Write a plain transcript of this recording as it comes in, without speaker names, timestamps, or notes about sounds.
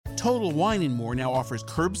Total Wine & More now offers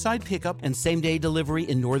curbside pickup and same-day delivery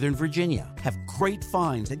in Northern Virginia. Have great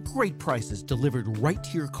finds at great prices delivered right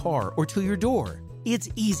to your car or to your door. It's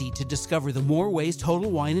easy to discover the more ways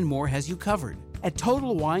Total Wine & More has you covered at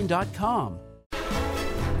TotalWine.com.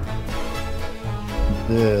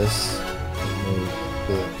 This.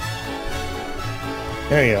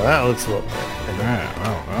 There you go. That looks a little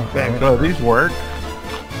better. So these work?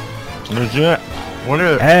 Legit. What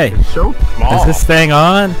are Hey, so small? is this thing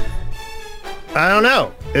on? I don't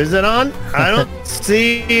know. Is it on? I don't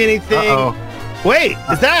see anything. Uh-oh. Wait,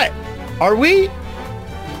 is that? Are we?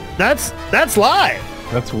 That's live.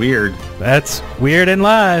 That's weird. That's weird and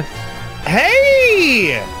live.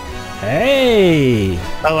 Hey! Hey!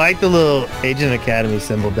 I like the little Agent Academy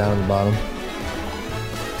symbol down at the bottom.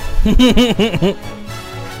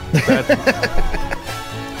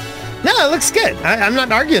 No, it looks good. I'm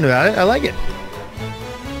not arguing about it. I like it.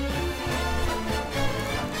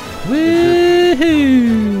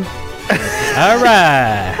 Woohoo! All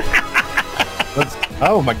right.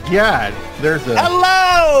 Oh my god. There's a...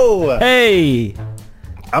 Hello! Hey!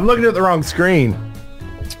 I'm looking at the wrong screen.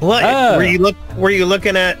 What? Oh. Were you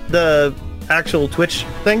looking at the actual Twitch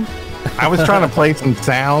thing? I was trying to play some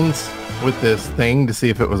sounds with this thing to see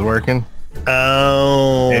if it was working.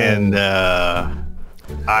 Oh. And I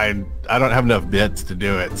don't have enough bits to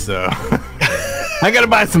do it, so I gotta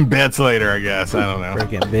buy some bits later, I guess. I don't know.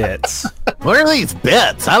 Freaking bits. What are these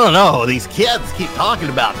bits? I don't know. These kids keep talking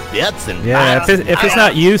about bits and Yeah, if it's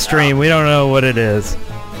not Ustream, we don't know what it is.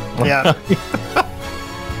 Yeah.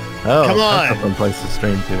 Oh, Come on. that's a fun place to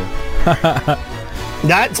stream too.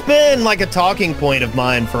 That's been like a talking point of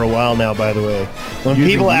mine for a while now, by the way. When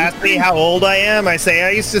Using people ask me how old I am, I say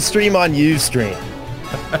I used to stream on Ustream.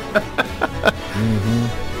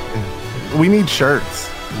 We need shirts.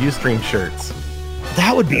 Ustream shirts.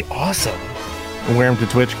 That would be awesome. Wear them to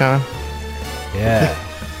TwitchCon. Yeah.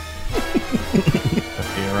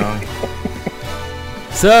 You're wrong.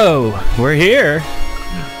 So, we're here.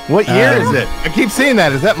 What year is it? I keep seeing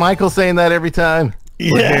that. Is that Michael saying that every time?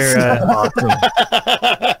 Yes. Awesome.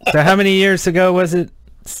 So how many years ago was it?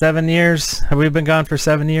 7 years? Have we been gone for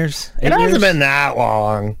 7 years? 8 It hasn't years? been that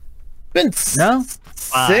long. Been No?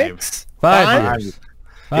 6? 5 years.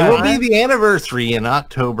 it will be Five. the anniversary in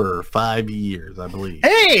October. 5 years, I believe.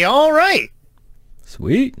 Hey, all right.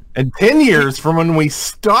 Sweet. And 10 years from when we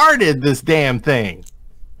started this damn thing.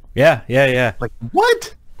 Yeah. Like,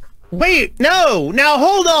 what? Wait, no. Now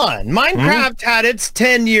hold on. Minecraft had its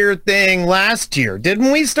 10-year thing last year.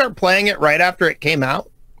 Didn't we start playing it right after it came out?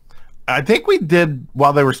 I think we did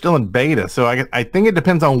while they were still in beta, so I think it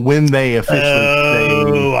depends on when they officially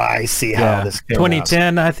Oh, I see how Yeah. this came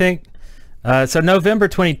 2010, I think. So November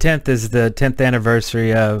 2010th is the 10th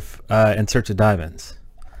anniversary of In Search of Diamonds.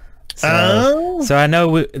 So, Oh. so I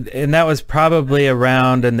know, and that was probably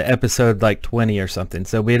around in the episode like 20 or something.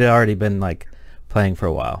 So we'd already been like playing for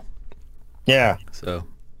a while. Yeah. So,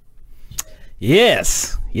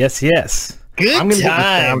 yes. Good I'm gonna get the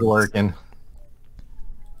time. sound working.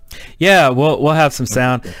 Yeah, we'll have some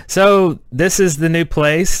sound. So this is the new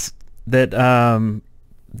place that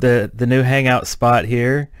the new hangout spot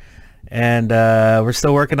here, and we're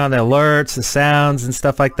still working on the alerts, the sounds, and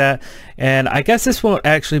stuff like that. And I guess this won't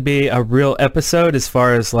actually be a real episode as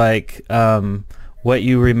far as like what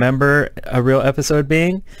you remember a real episode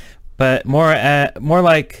being, but more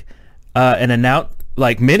like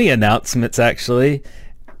like mini announcements actually,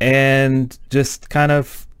 and just kind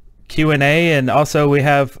of Q&A, and also we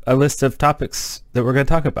have a list of topics that we're going to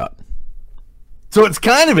talk about. So it's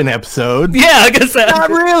kind of an episode. Yeah, I guess that. Not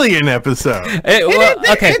really an episode.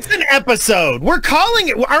 Okay. It's an episode. We're calling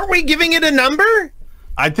it. Aren't we giving it a number?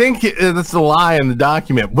 I think that's a lie in the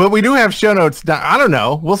document, but we do have show notes. I don't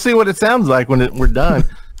know. We'll see what it sounds like when we're done.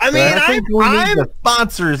 I mean, I think we need the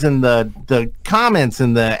sponsors and the comments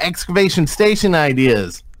and the excavation station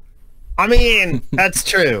ideas. I mean, that's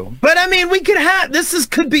true. But I mean, we could have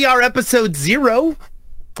could be our episode 0.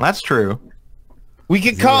 That's true. We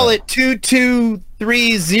could call it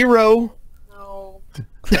 2230. No.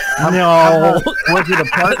 Was it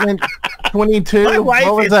Apartment 22? My wife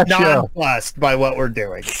What was is that show? nonplussed by what we're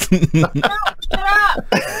doing.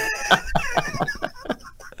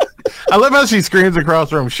 I love how she screams across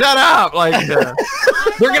the room, "Shut up!" Like they're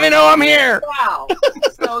gonna know I'm here. Wow.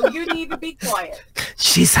 So you need to be quiet.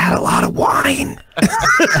 She's had a lot of wine.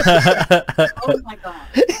 Oh my god.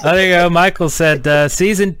 Oh, there you go. Michael said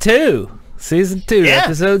season 2, Yeah.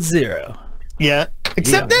 episode 0. Yeah.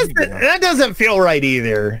 Except that doesn't feel right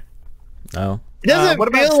either. Oh, It doesn't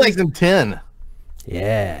What feel about like season 10?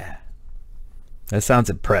 yeah. That sounds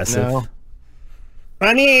impressive. No. I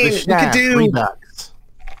The mean, we could Shaft do Redux.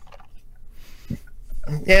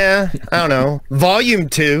 Yeah, I don't know. Volume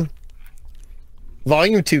 2.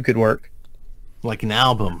 Volume 2 could work. Like an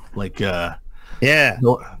album, like Yeah.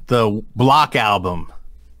 the Block album.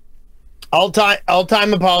 All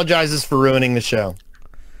time apologizes for ruining the show.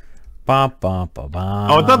 Bum, bum, bum,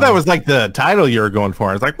 bum. Oh, I thought that was like the title you were going for.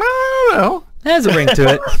 I was like, I don't know. Has a ring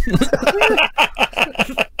to it.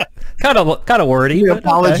 kind of wordy. The but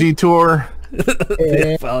apology tour. okay.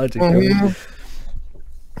 The apology.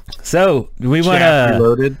 So, do we want Shaft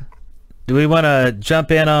to Reloaded.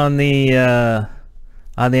 jump in on the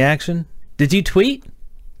action? Did you tweet?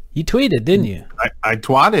 You tweeted, didn't you? I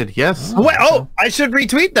twatted, yes. Wait, I should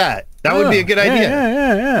retweet that. That would be a good idea.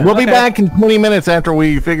 Yeah. We'll be back in 20 minutes after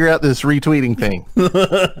we figure out this retweeting thing.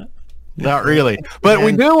 Not really. But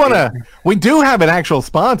we do have an actual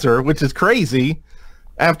sponsor, which is crazy.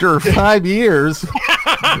 After 5 years,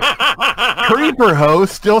 Creeper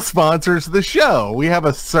Host still sponsors the show. We have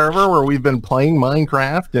a server where we've been playing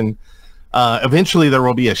Minecraft, and eventually there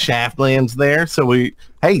will be a Shaftlands there. So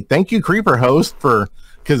thank you, Creeper Host,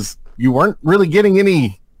 because you weren't really getting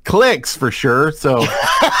any clicks for sure. So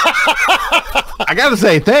I got to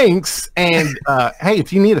say thanks. And hey,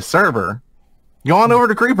 if you need a server, go on over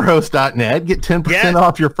to creeperhost.net, get 10%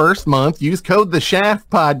 off your first month. Use code The Shaft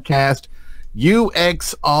Podcast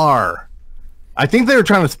UXR. I think they were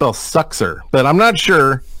trying to spell Suxer, but I'm not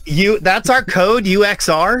sure. That's our code,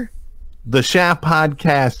 UXR? The Shaft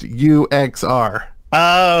Podcast UXR.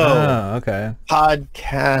 Oh, okay.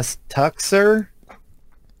 Podcast Tuxer?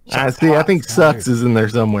 I see. I think Sucks is in there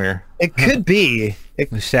somewhere. It could be.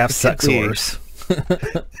 The Shaft Suxors.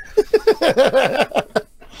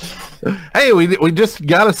 Hey, we just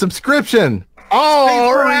got a subscription.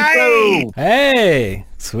 All right. Hey,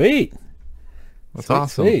 sweet. That's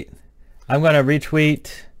awesome. Sweet. I'm going to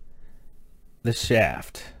retweet the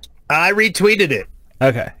Shaft. I retweeted it.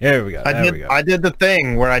 Okay, here we go. I did the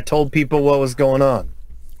thing where I told people what was going on.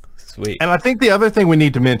 Sweet. And I think the other thing we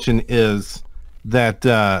need to mention is that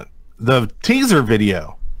the teaser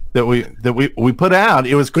video that we put out,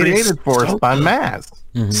 it was created for us by Maz.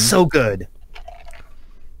 Mm-hmm. So good.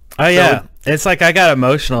 Oh yeah, it's like I got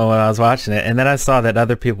emotional when I was watching it, and then I saw that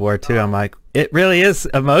other people were too. I'm like, it really is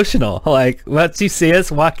emotional. Like once you see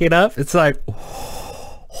us walking up, it's like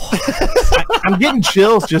I'm getting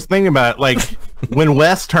chills just thinking about it. Like when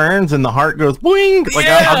Wes turns and the heart goes boing, like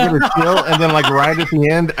I'll get a chill, and then like right at the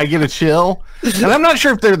end I get a chill, and I'm not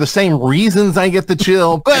sure if they're the same reasons I get the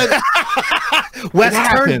chill, but Wes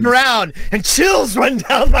turned around and chills run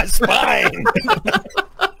down my spine.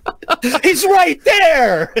 He's right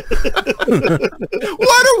there.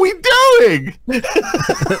 What are we doing?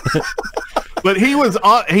 But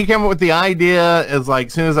he came up with the idea as like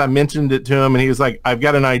soon as I mentioned it to him, and he was like, I've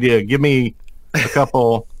got an idea, give me a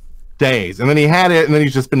couple days. And then he had it, and then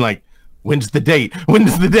he's just been like, when's the date?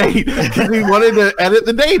 Because he wanted to edit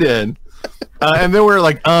the date in. And then we're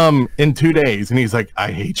like, in 2 days. And he's like,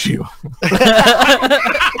 I hate you.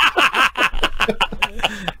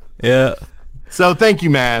 yeah. So thank you,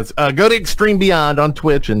 Maz. Go to Extreme Beyond on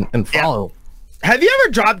Twitch and follow. Have you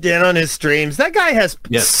ever dropped in on his streams? That guy has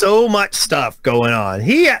so much stuff going on.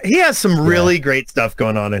 He has some really great stuff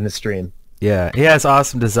going on in his stream. Yeah, he has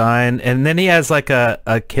awesome design, and then he has like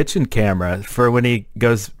a kitchen camera for when he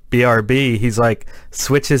goes BRB. He's like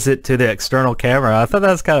switches it to the external camera. I thought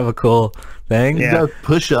that was kind of a cool thing. He does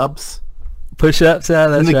push-ups. Push-ups, yeah,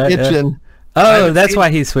 that's in the right. kitchen. Yeah. Oh, that's why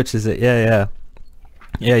he switches it. Yeah.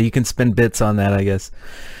 Yeah, you can spend bits on that, I guess.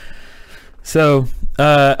 So,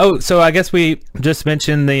 so I guess we just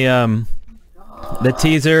mentioned the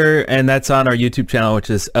teaser, and that's on our YouTube channel, which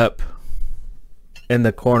is up in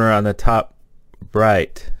the corner on the top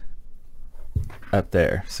right, up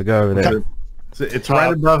there. So go over there. So it's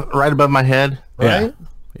right above my head, right?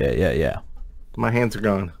 Yeah. My hands are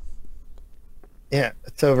gone. Yeah,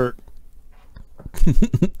 it's over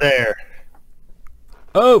there.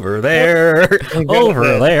 Over there.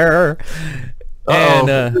 Over there.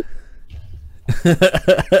 And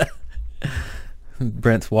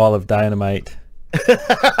Brent's wall of dynamite.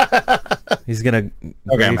 He's gonna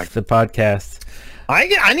grief the podcast.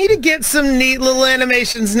 I need to get some neat little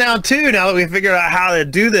animations now too, now that we figured out how to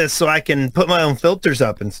do this, so I can put my own filters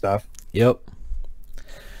up and stuff. Yep.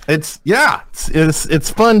 It's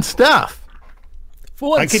fun stuff.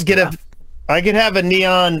 I could have a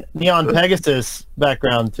neon Pegasus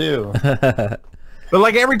background too. But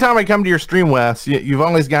like every time I come to your stream, Wes, you've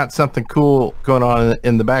always got something cool going on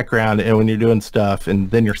in the background, and when you're doing stuff, and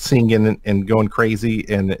then you're singing and going crazy,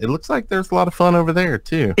 and it looks like there's a lot of fun over there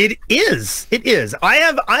too. It is. I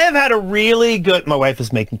have had a really good. My wife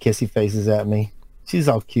is making kissy faces at me. She's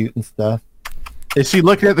all cute and stuff. Is she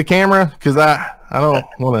looking at the camera? Because I I don't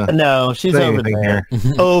want to. No, she's Say over anything there.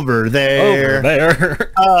 here. Over there. Over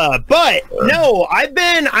there. But no, I've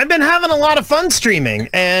been having a lot of fun streaming,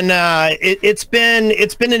 and it's been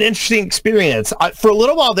an interesting experience. For a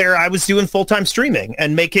little while there, I was doing full-time streaming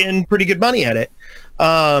and making pretty good money at it.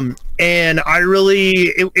 And I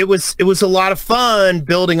really, it was a lot of fun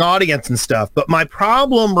building audience and stuff. But my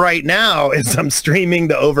problem right now is I'm streaming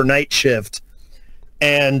the overnight shift,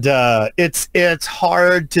 and it's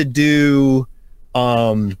hard to do.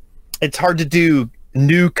 It's hard to do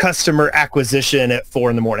new customer acquisition at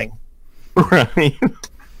 4 a.m. Right.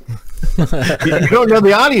 You don't know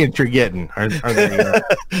the audience you're getting. Are they,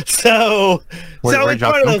 So where'd it's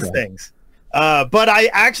y'all one of come those from? things. But I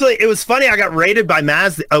actually, it was funny. I got rated by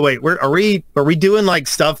Maz. Oh wait, are we doing like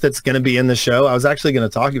stuff that's going to be in the show? I was actually going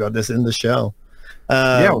to talk about this in the show.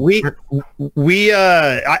 I got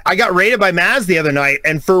rated by Maz the other night,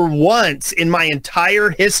 and for once in my entire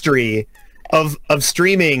history of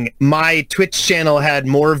streaming, my Twitch channel had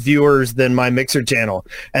more viewers than my Mixer channel.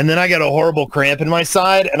 And then I got a horrible cramp in my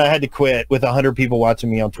side, and I had to quit with 100 people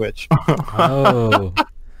watching me on Twitch. Oh,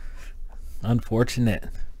 unfortunate.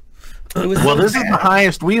 Well, this is the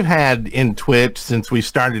highest we've had in Twitch since we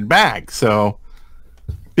started back. So,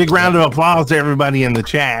 big round of applause to everybody in the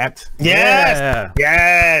chat. Yes,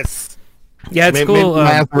 yes. Yeah, it's cool. Maybe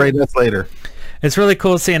Matt will rate us later. It's really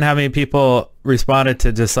cool seeing how many people responded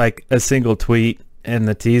to just like a single tweet in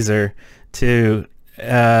the teaser. To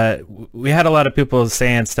we had a lot of people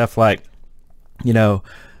saying stuff like, you know,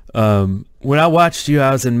 when I watched you, I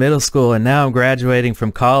was in middle school, and now I'm graduating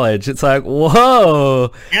from college. It's like,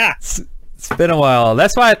 whoa. Yeah. It's been a while.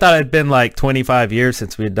 That's why I thought it'd been like 25 years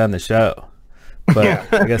since we had done the show.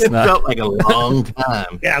 But I guess It not. felt like a long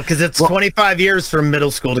time. Yeah, because it's 25 years from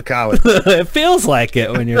middle school to college. It feels like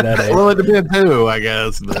it when you're that age. Well, it depends who, I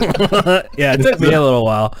guess. But Yeah, it took me a little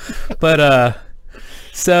while. But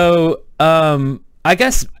so I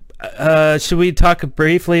guess should we talk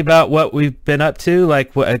briefly about what we've been up to?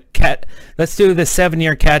 Like let's do the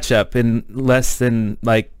 7-year catch up in less than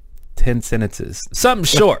like 10 sentences. Something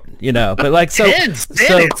short, you know, but like 10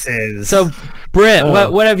 sentences. So Brent,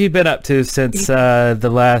 what have you been up to since the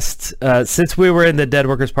last since we were in the Dead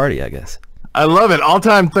Workers Party, I guess? I love it. All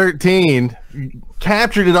Time 13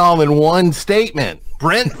 captured it all in one statement.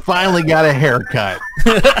 Brent finally got a haircut.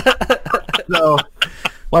 So,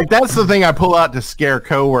 like, that's the thing I pull out to scare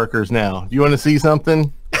coworkers now. Do you want to see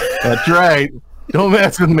something? That's right. Don't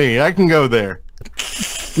mess with me. I can go there.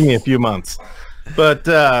 Give me a few months. But,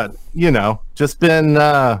 you know, just been,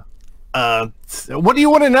 what do you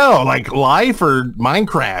want to know? Like, life or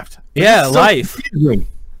Minecraft? Yeah, It's so life. confusing.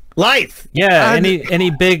 Life. Yeah, any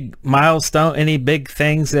big milestone, any big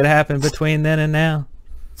things that happened between then and now?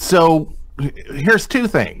 So here's two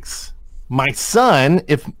things. My son,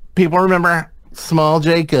 if people remember small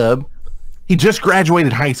Jacob, he just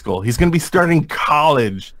graduated high school. He's going to be starting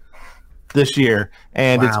college this year,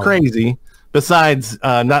 and it's crazy. Besides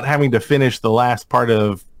not having to finish the last part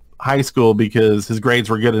of high school because his grades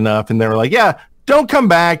were good enough, and they were like, yeah, don't come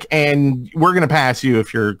back, and we're going to pass you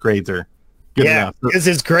if your grades are good enough. Because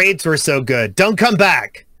his grades were so good. Don't come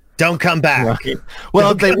back. Don't come back. Right.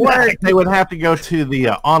 Well, if they come weren't, back. they would have to go to the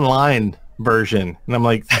online version. And I'm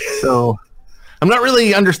like, so I'm not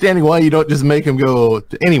really understanding why you don't just make them go.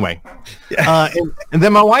 Anyway. And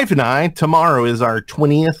then my wife and I, tomorrow is our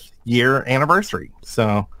 20th year anniversary.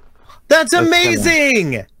 So That's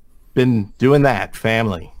amazing. been doing that,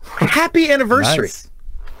 family. Happy anniversary. Nice.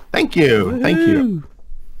 Thank you. Thank you.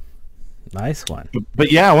 Nice one. But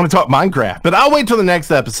yeah, I want to talk Minecraft, but I'll wait till the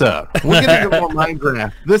next episode. We're going to get more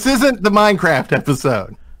Minecraft. This isn't the Minecraft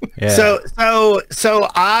episode. Yeah. So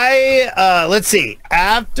I let's see.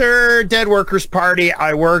 After Dead Workers Party,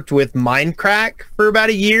 I worked with Minecraft for about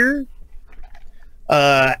a year.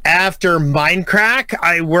 After Minecraft,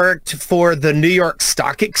 I worked for the New York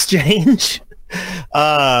Stock Exchange.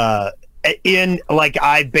 I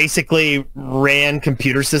basically ran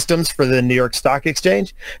computer systems for the New York Stock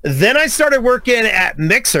Exchange. Then I started working at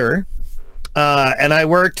Mixer, and I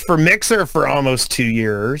worked for Mixer for almost 2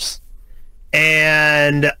 years.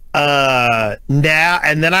 And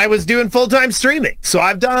then I was doing full-time streaming. So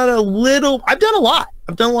I've done a lot. I've done a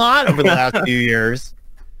lot over the last few years.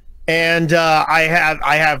 And I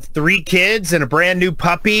have 3 kids and a brand new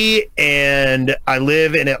puppy, and I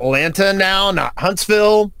live in Atlanta now, not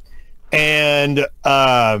Huntsville. And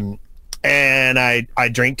I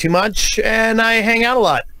drink too much, and I hang out a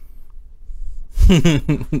lot.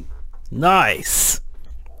 Nice.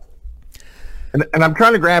 And I'm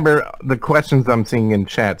trying to grab the questions I'm seeing in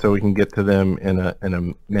chat so we can get to them in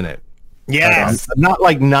a minute. Yes.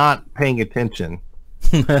 I'm not paying attention.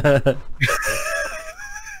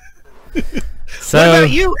 So, what about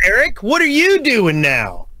you, Eric? What are you doing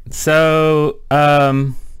now? So,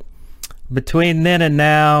 between then and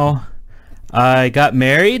now, I got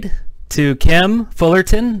married to Kim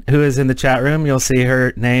Fullerton, who is in the chat room. You'll see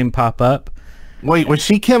her name pop up. Wait, was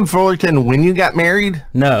she Kim Fullerton when you got married?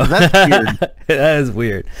 No. That's weird. That is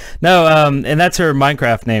weird. No, and that's her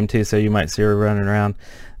Minecraft name too, so you might see her running around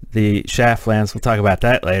the Shaftlands. We'll talk about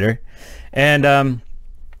that later. And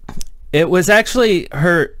it was actually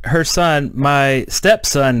her son, my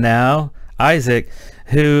stepson now, Isaac,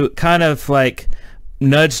 who kind of like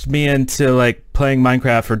nudged me into like playing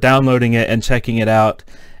Minecraft or downloading it and checking it out.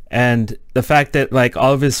 And the fact that like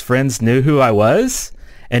all of his friends knew who I was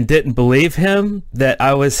and didn't believe him that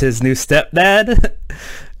I was his new stepdad.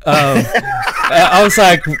 I was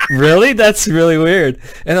like, really? That's really weird.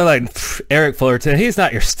 And they're like, Eric Fullerton, he's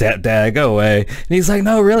not your stepdad. Go away. And he's like,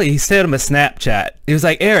 no, really. He sent him a Snapchat. He was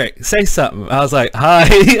like, Eric, say something. I was like, hi.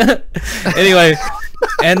 Anyway,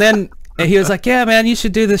 and then he was like, yeah, man, you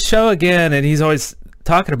should do this show again. And he's always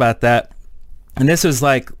talking about that. And this was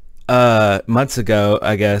like months ago,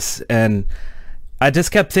 I guess. And I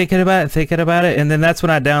just kept thinking about it, and then that's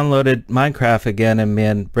when I downloaded Minecraft again, and me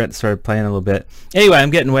and Brent started playing a little bit. Anyway,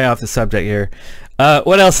 I'm getting way off the subject here.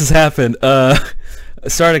 What else has happened? I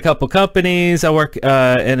started a couple companies. I work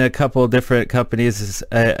in a couple different companies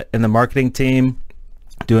in the marketing team,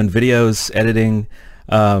 doing videos, editing,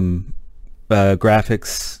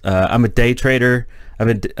 graphics. I'm a day trader. I've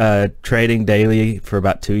been trading daily for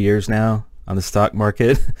about 2 years now on the stock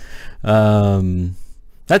market.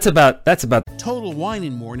 That's about. Total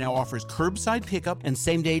Wine & More now offers curbside pickup and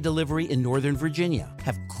same-day delivery in Northern Virginia.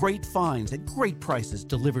 Have great finds at great prices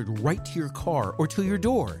delivered right to your car or to your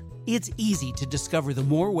door. It's easy to discover the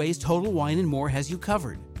more ways Total Wine & More has you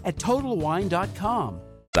covered at TotalWine.com.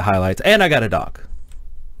 The highlights. And I got a dog.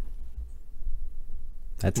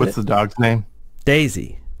 What's the dog's name?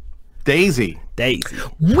 Daisy. Daisy.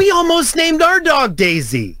 We almost named our dog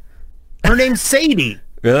Daisy. Her name's Sadie.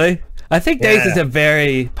 Really? I think Yeah. Daisy's a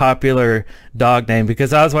very popular dog name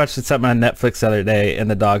because I was watching something on Netflix the other day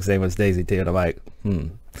and the dog's name was Daisy too, and I'm like,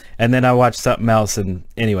 And then I watched something else, and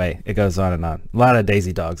anyway, it goes on and on. A lot of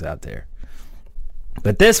Daisy dogs out there.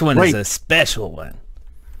 But this one is a special one.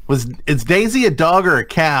 Is Daisy a dog or a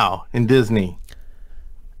cow in Disney?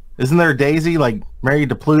 Isn't there a Daisy like married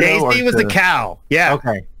to Pluto? Daisy was a cow. Yeah.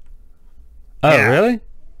 Okay. Oh, Yeah. really?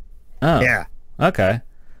 Oh. Yeah. Okay.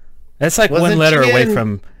 That's like one Wasn't letter she away in-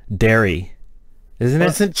 from dairy, isn't it?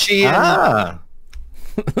 Wasn't she? Ah,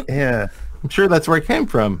 Yeah. I'm sure that's where it came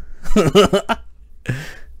from.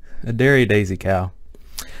 A dairy Daisy cow.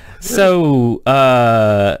 So,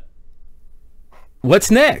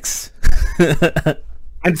 what's next?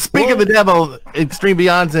 And speak of the devil, Extreme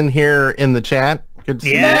Beyond's in here in the chat. Good to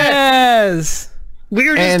see you. Yes. We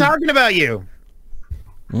were just And- talking about you.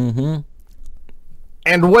 Mm-hmm.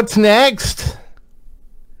 And what's next?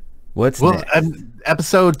 What's Well, next?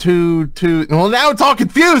 episode two. Well, now it's all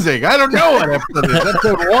confusing. I don't know what episode it is.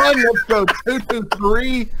 Episode 1, episode 2, 2,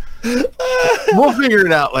 3. We'll figure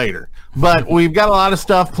it out later. But we've got a lot of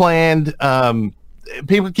stuff planned.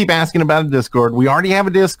 People keep asking about a Discord. We already have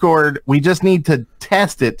a Discord. We just need to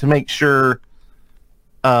test it to make sure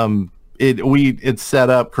it's set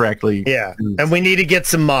up correctly. Yeah. And we need to get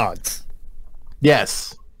some mods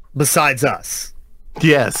Yes. besides us.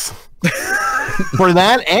 Yes. For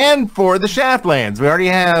that and for the Shaftlands. We already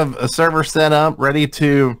have a server set up ready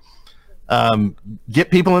to get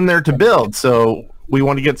people in there to build. So we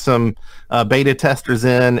want to get some beta testers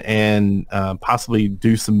in and possibly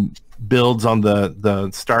do some builds on the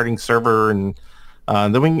starting server, and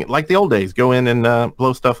then we can, like the old days, go in and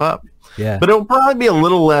blow stuff up. Yeah. But it'll probably be a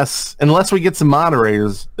little less, unless we get some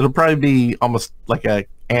moderators, it'll probably be almost like a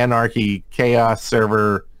anarchy chaos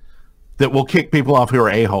server that will kick people off who are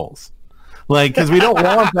a-holes. Like, because we don't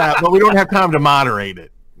want that, but we don't have time to moderate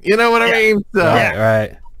it. You know what I mean? So,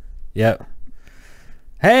 Right. Yep.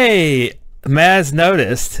 Hey, Maz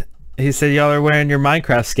noticed. He said y'all are wearing your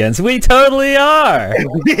Minecraft skins. We totally are.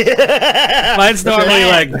 Mine's normally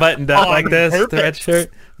like buttoned up like this, the red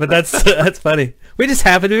shirt. But that's funny. We just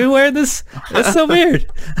happen to be wearing this. That's so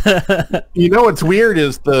weird. You know what's weird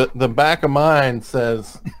is the back of mine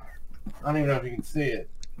says, I don't even know if you can see it.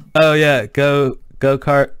 Oh yeah, go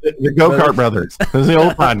kart. The Go-Kart Brothers. This is the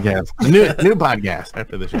old podcast. The new podcast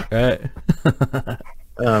after the show.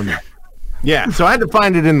 Right. Yeah, so I had to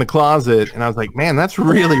find it in the closet, and I was like, man, that's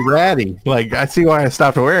really ratty. Like, I see why I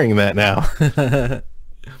stopped wearing that now.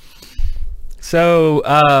 So,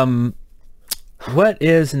 what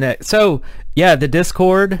is next? So, yeah, the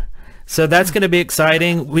Discord. So that's going to be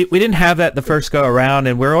exciting. We didn't have that the first go around,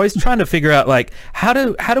 and we're always trying to figure out like how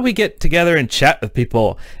do we get together and chat with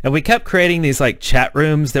people. And we kept creating these like chat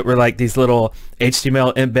rooms that were like these little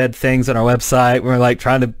HTML embed things on our website. We were like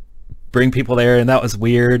trying to bring people there, and that was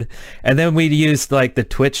weird. And then we used like the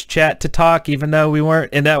Twitch chat to talk, even though we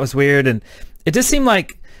weren't, and that was weird. And it just seemed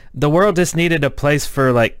like the world just needed a place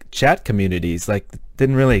for like chat communities, like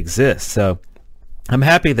didn't really exist. So I'm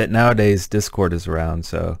happy that nowadays Discord is around.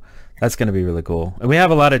 So that's going to be really cool. And we have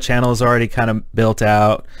a lot of channels already kind of built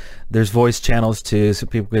out. There's voice channels too, so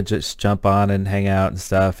people could just jump on and hang out and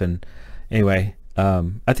stuff. And anyway,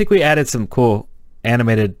 I think we added some cool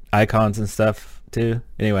animated icons and stuff too.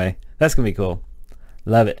 Anyway, that's going to be cool.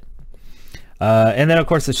 Love it. And then of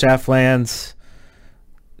course the Shaftlands.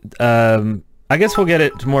 I guess we'll get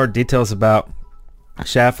into more details about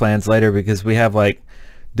Shaftlands later because we have like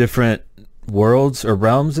different worlds or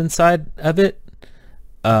realms inside of it.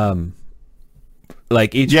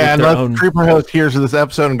 Like each yeah, with their and own... Creeper Host hears this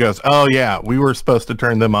episode and goes, "Oh yeah, we were supposed to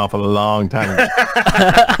turn them off a long time ago."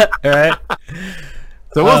 All right.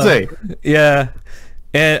 So we'll see. Yeah.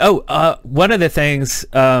 And one of the things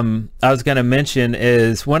I was going to mention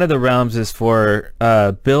is one of the realms is for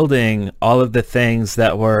building all of the things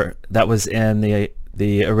that was in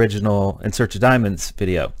the original In Search of Diamonds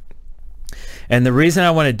video. And the reason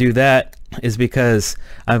I want to do that is because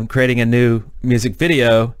I'm creating a new music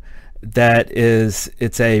video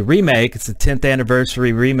it's a remake. It's the 10th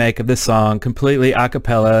anniversary remake of this song, completely a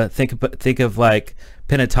cappella. Think of like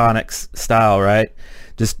Pentatonics style, right?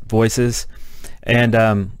 Just voices. And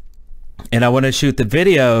I want to shoot the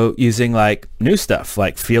video using like new stuff,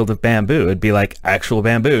 like Field of Bamboo. It'd be like actual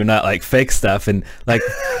bamboo, not like fake stuff. And like,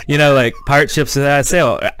 like pirate ships that I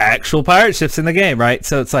sail, actual pirate ships in the game, right?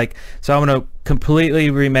 So it's like, so I'm going to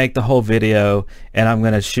completely remake the whole video, and I'm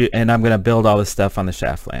going to shoot, and I'm going to build all this stuff on the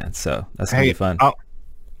Shaftlands. So that's going to be fun.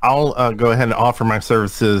 I'll go ahead and offer my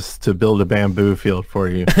services to build a bamboo field for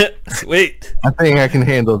you. Sweet. I think I can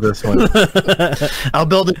handle this one. I'll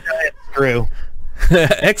build a giant screw.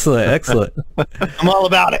 Excellent. I'm all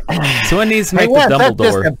about it. Someone needs to make That's the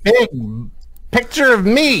Dumbledore. just a big picture of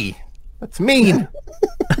me. That's mean.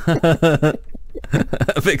 A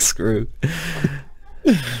big screw.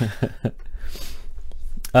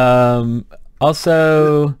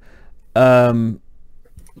 Also,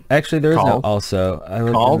 actually, there is no also. I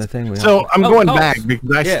looked in the thing. So I'm going back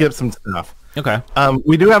because I skipped some stuff. Okay.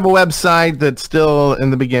 We do have a website that's still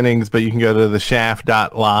in the beginnings, but you can go to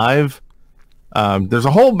theshaft.live. There's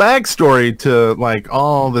a whole backstory to like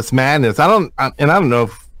all this madness. I don't know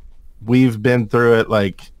if we've been through it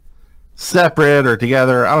like separate or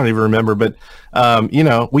together. I don't even remember, but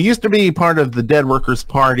we used to be part of the Dead Workers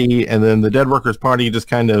Party, and then the Dead Workers Party just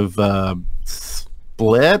kind of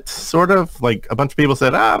split, sort of. Like a bunch of people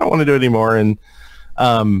said, I don't want to do it anymore, and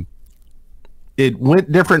it went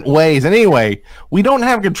different ways. And anyway, we don't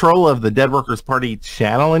have control of the Dead Workers Party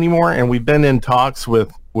channel anymore, and we've been in talks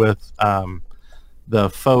with the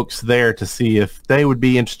folks there to see if they would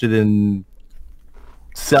be interested in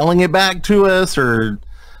selling it back to us or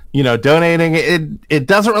donating it. It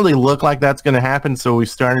doesn't really look like that's going to happen, so we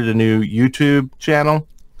started a new YouTube channel,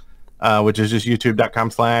 which is just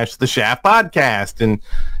youtube.com/The Shaft Podcast. And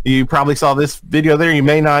you probably saw this video there. You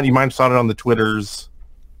may not. You might have saw it on the Twitters.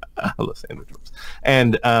 Let's say the Twitters.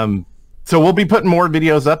 And so we'll be putting more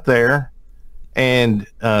videos up there. And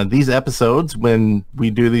these episodes, when we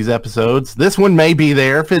do these episodes, this one may be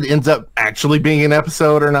there if it ends up actually being an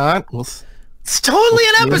episode or not. It's totally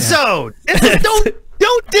an episode.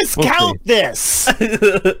 Don't discount this.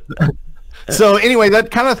 So anyway, that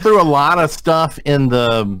kind of threw a lot of stuff in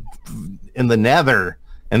the nether,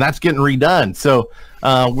 and that's getting redone. So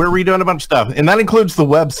we're redoing a bunch of stuff, and that includes the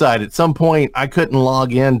website. At some point, I couldn't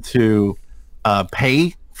log in to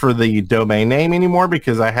pay for the domain name anymore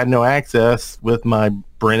because I had no access with my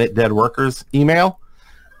Brennet Dead Workers email,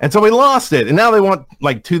 and so we lost it. And now they want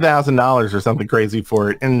like $2,000 or something crazy for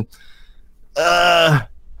it, and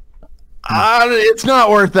it's not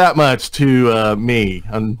worth that much to me,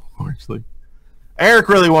 unfortunately. Eric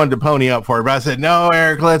really wanted to pony up for it, but I said, no,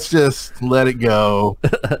 Eric, let's just let it go.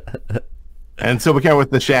 And so we came with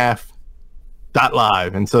the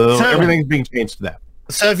Shaft.live, and so everything's being changed to that.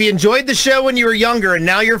 So if you enjoyed the show when you were younger and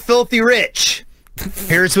now you're filthy rich,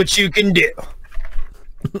 here's what you can do.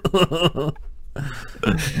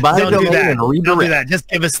 Buy Don't do that. And redirect. Don't do that. Just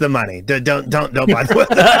give us the money. Don't buy the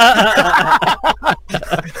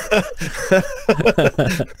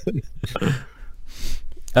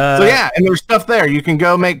So yeah, and there's stuff there. You can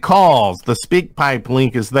go make calls. The SpeakPipe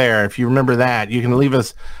link is there. If you remember that, you can leave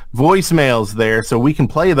us voicemails there so we can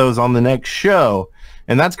play those on the next show.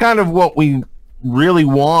 And that's kind of what we really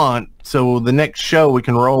want. So the next show we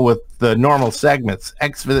can roll with the normal segments,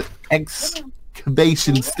 excavation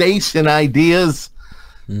station ideas,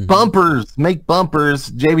 bumpers, make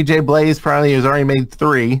bumpers. JBJ Blaze probably has already made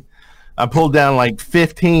 3. I pulled down like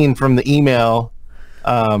 15 from the email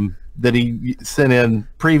that he sent in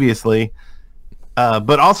previously.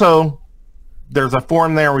 But also there's a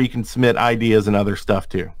form there where you can submit ideas and other stuff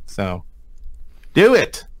too. So do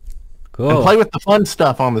it. Cool. And play with the fun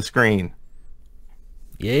stuff on the screen.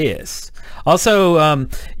 Yes. Also,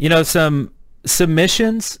 some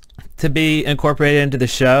submissions to be incorporated into the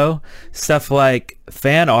show, stuff like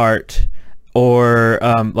fan art or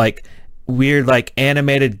like weird like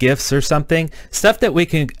animated GIFs or something, stuff that we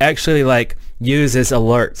can actually like use as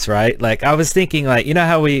alerts, right? Like I was thinking, like, you know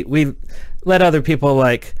how we let other people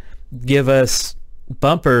like give us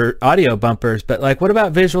audio bumpers, but like what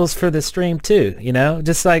about visuals for the stream too?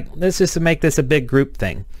 Just like let's just make this a big group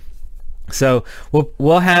thing. So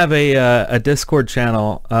we'll have a Discord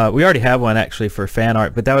channel. We already have one actually for fan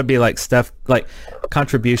art, but that would be like stuff like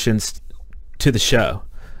contributions to the show.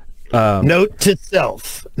 Note to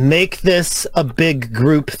self: make this a big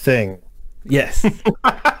group thing. Yes.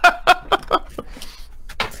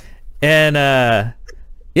 And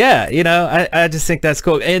yeah, I just think that's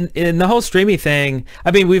cool. And the whole streaming thing,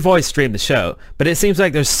 I mean, we've always streamed the show, but it seems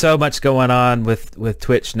like there's so much going on with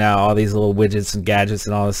Twitch now, all these little widgets and gadgets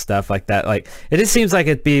and all this stuff like that. Like, it just seems like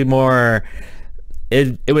it'd be more,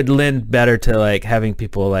 it would lend better to like having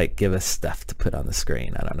people like give us stuff to put on the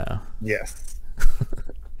screen. I don't know. Yes.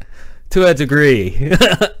 To a degree.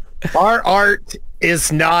 Our art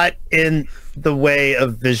is not in the way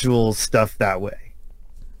of visual stuff that way.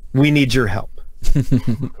 We need your help.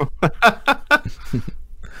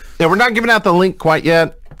 Yeah, we're not giving out the link quite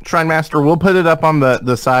yet, Shrine Master. We'll put it up on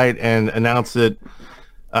the site and announce it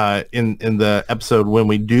in the episode when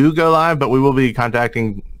we do go live, but we will be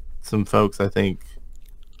contacting some folks, I think,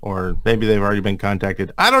 or maybe they've already been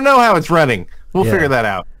contacted. I don't know how it's running. We'll figure that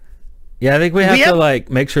out. Yeah, I think we have to like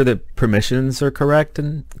make sure that permissions are correct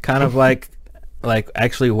and kind of like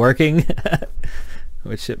actually working,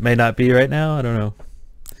 which it may not be right now. I don't know.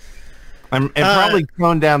 And probably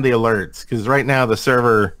tone down the alerts, because right now the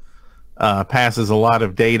server passes a lot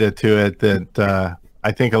of data to it that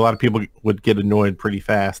I think a lot of people would get annoyed pretty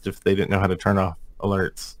fast if they didn't know how to turn off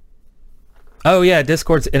alerts. Oh yeah,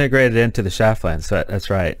 Discord's integrated into the Shaftlands, so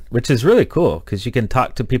that's right, which is really cool because you can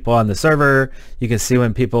talk to people on the server. You can see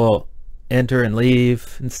when people enter and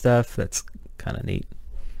leave and stuff. That's kind of neat.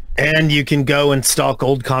 And you can go and stalk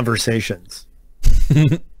old conversations.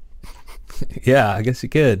 Yeah, I guess you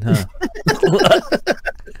could, huh?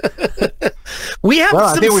 We have. Well,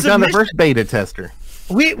 I think we've done the first beta tester.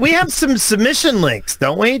 We have some submission links,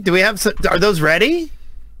 don't we? Do we have some? Are those ready?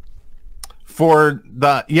 For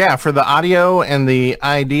the audio and the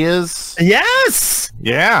ideas. Yes.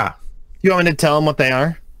 Yeah. You want me to tell them what they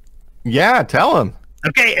are? Yeah, tell them.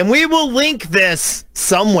 Okay, and we will link this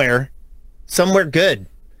somewhere good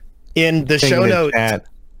in the show notes,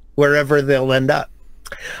 wherever they'll end up.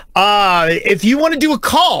 If you want to do a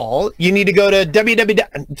call, you need to go to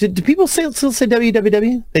www. Do people still say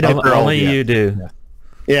www? They don't. Only you do.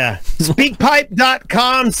 Yeah.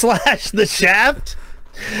 Speakpipe.com/the shaft.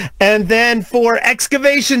 And then for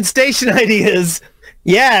excavation station ideas,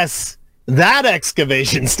 yes, that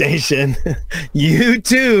excavation station, you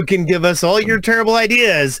too can give us all your terrible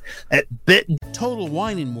ideas at Total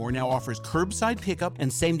Wine & More now offers curbside pickup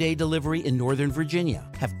and same-day delivery in Northern Virginia.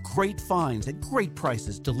 Have great finds at great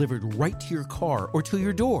prices delivered right to your car or to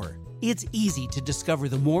your door. It's easy to discover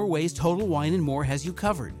the more ways Total Wine & More has you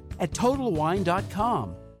covered at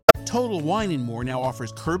TotalWine.com. Total Wine & More now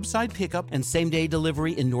offers curbside pickup and same-day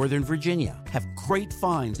delivery in Northern Virginia. Have great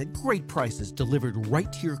finds at great prices delivered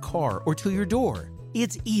right to your car or to your door.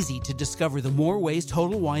 It's easy to discover the more ways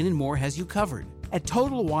Total Wine & More has you covered at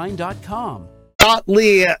TotalWine.com.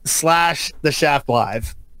 .ly/the shaft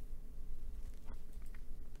live.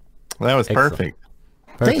 That was perfect.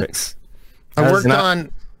 Thanks.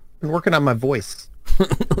 I'm working on my voice.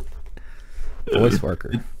 Voice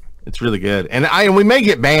worker. It's really good. And we may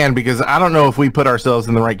get banned because I don't know if we put ourselves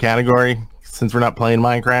in the right category since we're not playing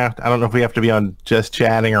Minecraft. I don't know if we have to be on just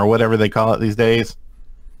chatting or whatever they call it these days.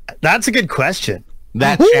 That's a good question.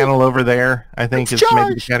 That channel over there, I think, is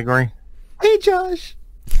maybe the category. Hey, Josh.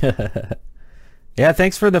 Yeah,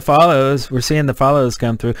 thanks for the follows. We're seeing the follows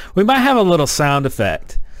come through. We might have a little sound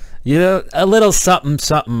effect. A little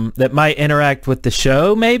something that might interact with the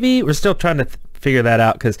show, maybe. We're still trying to figure that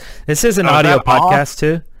out because this is an audio podcast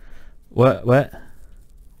too. What?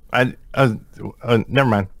 Never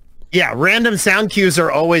mind. Yeah, random sound cues are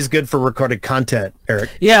always good for recorded content, Eric.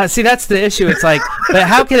 Yeah, see, that's the issue. It's like, but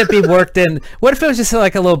how can it be worked in? What if it was just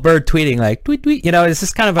like a little bird tweeting, like tweet tweet? You know, it's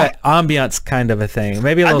just kind of an ambiance kind of a thing.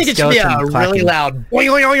 Maybe a I little think it should be skeleton a clacking. really loud boing,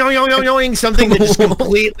 boing, boing, boing, boing, boing, something that just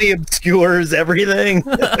completely obscures everything.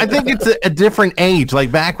 I think it's a different age. Like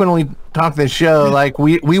back when we talked this show, like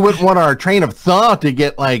we wouldn't want our train of thought to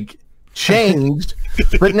get like changed.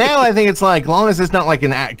 But now I think it's like, long as it's not like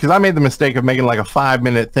an act, because I made the mistake of making like a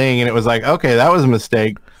 5-minute thing, and it was like, okay, that was a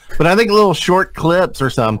mistake. But I think little short clips or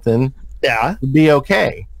something Yeah, would be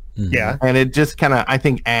okay. yeah. And it just kind of, I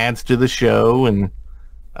think, adds to the show, and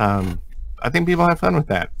I think people have fun with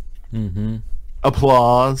that. Mm-hmm.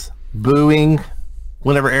 Applause, booing,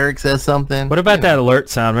 whenever Eric says something. What about that alert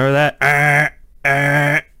sound? Remember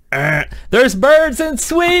that? There's birds in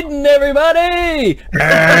Sweden, everybody!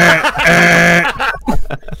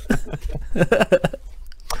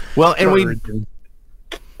 Well, and we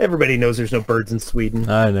Everybody knows there's no birds in Sweden.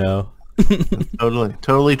 I know.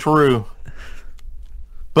 totally true.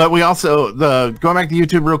 But we also going back to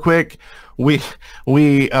YouTube real quick. We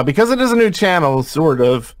because it is a new channel, sort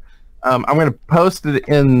of. I'm going to post it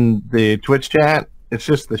in the Twitch chat. It's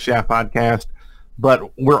just the Shaft Podcast.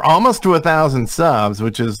 But we're almost to 1,000 subs,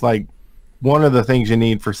 which is like one of the things you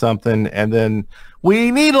need for something. And then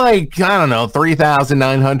we need like, I don't know,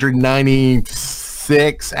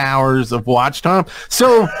 3,996 hours of watch time.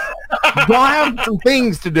 So we'll have some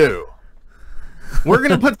things to do. We're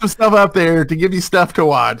going to put some stuff up there to give you stuff to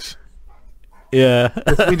watch. Yeah.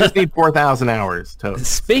 We just need 4,000 hours total.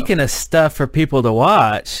 Speaking of stuff for people to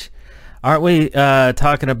watch, aren't we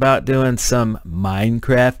talking about doing some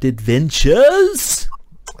Minecraft adventures?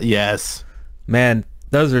 Yes. Man,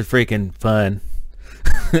 those are freaking fun.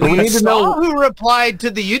 We need to know who replied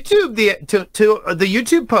to the YouTube to the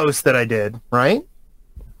YouTube post that I did, right?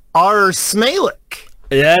 Our Smalek.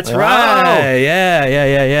 That's right.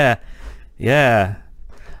 Yeah.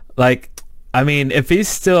 Like, I mean, if he's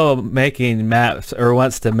still making maps or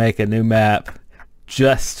wants to make a new map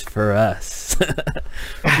just for us.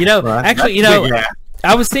 You know, actually, you know,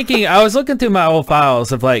 I was looking through my old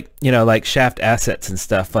files of like, you know, like Shaft assets and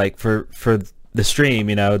stuff, like for the stream,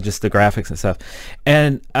 you know, just the graphics and stuff.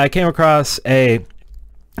 And I came across an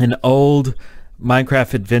old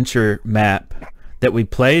Minecraft adventure map that we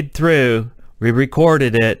played through. We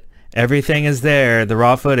recorded it. Everything is there. The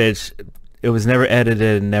raw footage. It was never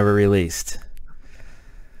edited and never released.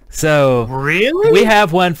 So really, we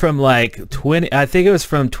have one from like I think it was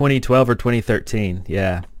from 2012 or 2013.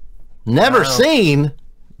 Yeah. Never seen.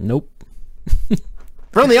 Nope.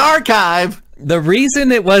 From the archive. The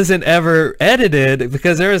reason it wasn't ever edited,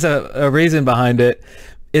 because there was a reason behind it,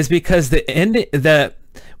 is because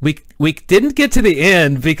we didn't get to the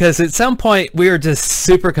end because at some point we were just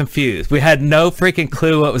super confused. We had no freaking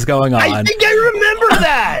clue what was going on. I think I remember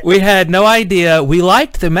that. We had no idea. We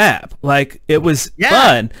liked the map, like it was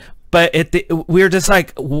fun, but we were just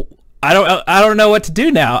like, I don't know what to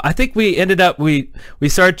do now. I think we ended up we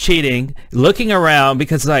started cheating, looking around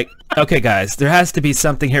because like, okay guys, there has to be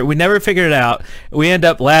something here. We never figured it out. We end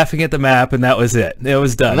up laughing at the map and that was it. It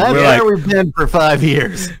was done. We've been for 5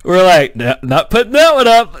 years. We're like, no, not putting that one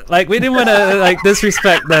up. Like we didn't want to like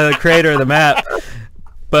disrespect the creator of the map.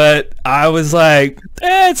 But I was like,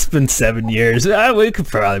 it's been 7 years. We could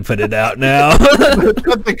probably put it out now.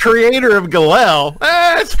 But the creator of Galel,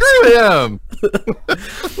 screw him.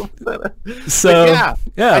 So yeah,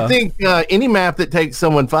 yeah, I think any map that takes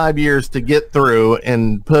someone 5 years to get through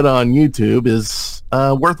and put on YouTube is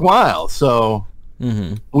worthwhile. So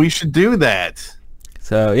we should do that.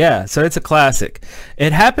 So yeah, so it's a classic.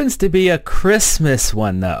 It happens to be a Christmas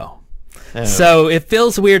one though. Oh. So it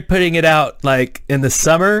feels weird putting it out like in the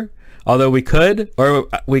summer, although we could, or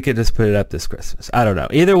we could just put it up this Christmas. I don't know.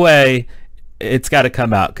 Either way, it's got to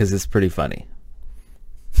come out because it's pretty funny.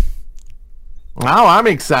 Oh, I'm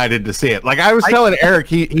excited to see it. Like I was telling Eric,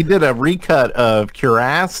 he did a recut of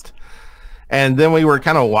Curast, and then we were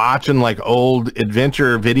kind of watching like old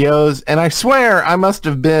adventure videos, and I swear I must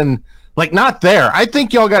have been like not there. I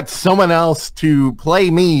think y'all got someone else to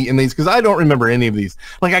play me in these because I don't remember any of these.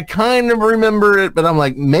 Like I kind of remember it, but I'm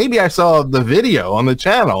like, maybe I saw the video on the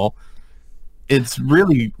channel. It's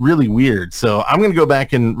really, really weird. So I'm going to go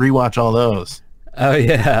back and rewatch all those. Oh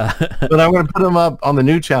yeah. But I'm going to put them up on the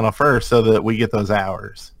new channel first so that we get those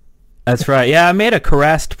hours. That's right. Yeah, I made a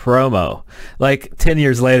Karast promo like 10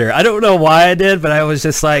 years later. I don't know why I did, but I was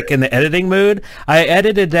just like in the editing mood. I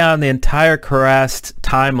edited down the entire Karast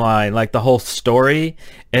timeline, like the whole story,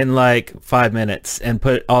 in like 5 minutes and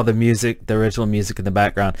put all the music, the original music in the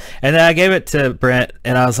background. And then I gave it to Brent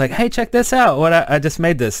and I was like, hey, check this out. I just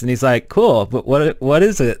made this. And he's like, cool, but what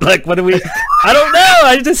is it? Like, what do we, I don't know.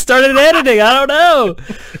 I just started editing. I don't know.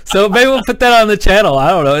 So maybe we'll put that on the channel. I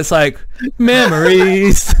don't know. It's like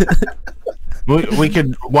memories. We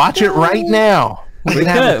could watch it right now. We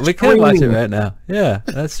could watch it right now. Yeah,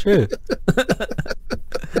 that's true.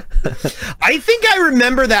 I think I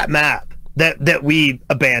remember that map that we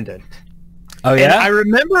abandoned. Oh yeah? And I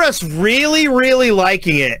remember us really, really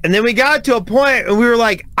liking it. And then we got to a point and we were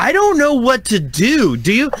like, I don't know what to do.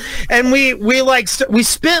 Do you? And we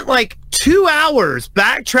spent like 2 hours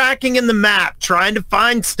backtracking in the map trying to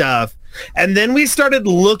find stuff. And then we started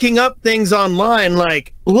looking up things online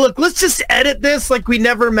like, look, let's just edit this like we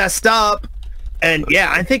never messed up. And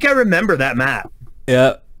yeah, I think I remember that map.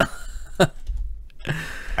 Yeah.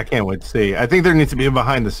 I can't wait to see. I think there needs to be a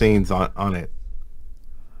behind the scenes on it.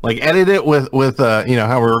 Like edit it with you know,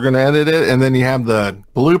 how we were going to edit it, and then you have the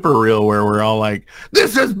blooper reel where we're all like,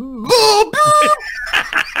 this is bull.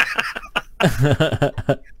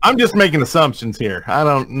 I'm just making assumptions here. I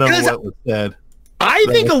don't know what was said. I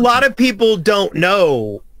think a lot of people don't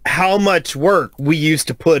know how much work we used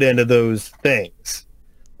to put into those things.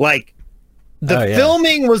 Like, the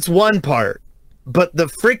filming was one part, but the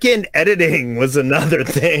freaking editing was another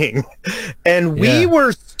thing. And we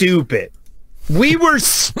were stupid. We were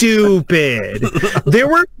stupid. There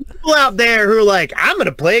were people out there who were like, I'm going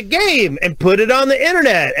to play a game and put it on the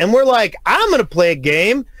internet. And we're like, I'm going to play a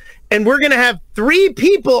game and we're going to have 3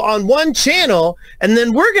 people on one channel, and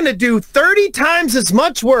then we're going to do 30 times as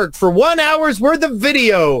much work for 1 hour's worth of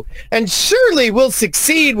video, and surely we'll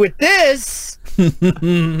succeed with this.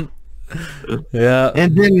 Yeah.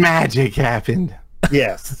 And then magic happened.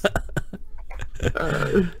 Yes.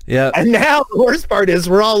 Yeah. And now the worst part is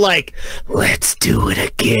we're all like, let's do it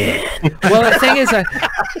again. Well, the thing is,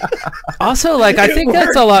 also, like, I think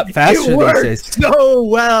that's a lot faster these days. So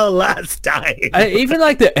well last time. Even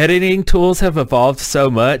like the editing tools have evolved so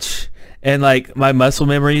much, and like my muscle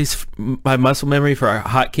memory for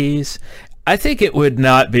hotkeys, I think it would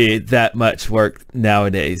not be that much work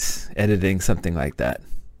nowadays editing something like that.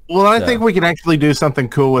 Well, I think we can actually do something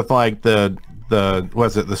cool with like the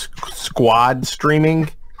squad streaming,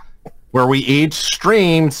 where we each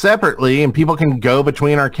stream separately and people can go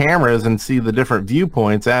between our cameras and see the different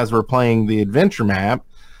viewpoints as we're playing the adventure map,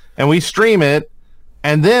 and we stream it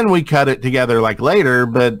and then we cut it together like later.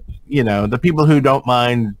 But you know, the people who don't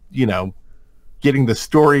mind, you know, getting the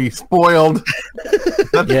story spoiled,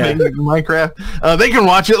 that's Minecraft, they can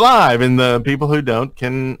watch it live, and the people who don't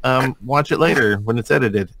can watch it later when it's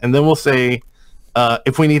edited, and then we'll say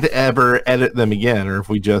if we need to ever edit them again, or if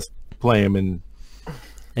we just play them.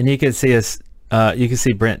 And you can see us. You can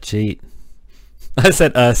see Brent cheat. I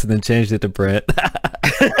said us and then changed it to Brent.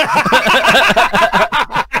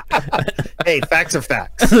 Hey, facts are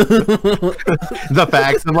facts. The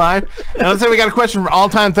facts of life. And let's say we got a question from All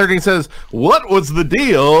Time 13. Says, what was the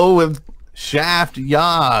deal with Shaft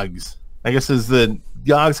Yogs? I guess is the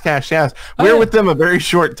Yogs Cast Shafts. We were with them a very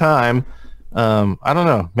short time. I don't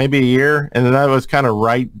know, maybe a year, and then that was kind of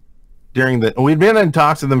right during we'd been in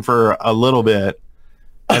talks with them for a little bit,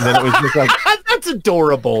 and then it was just like that's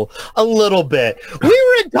adorable. A little bit. We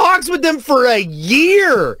were in talks with them for a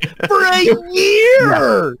year.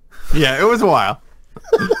 Yeah, it was a while.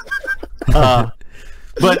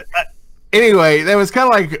 But anyway, that was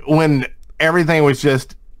kind of like when everything was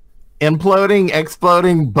just imploding,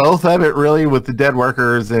 exploding, both of it really, with the dead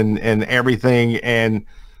workers and everything. And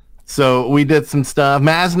so we did some stuff.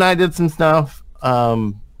 Maz and I did some stuff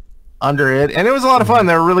under it, and it was a lot of fun.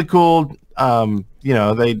 They were really cool. You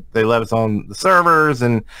know, they let us on the servers,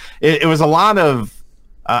 and it was a lot of.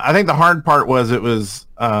 I think the hard part was it was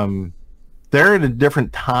they're at a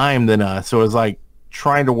different time than us, so it was like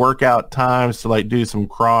trying to work out times to like do some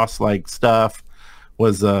cross like stuff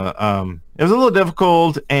was it was a little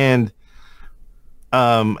difficult, and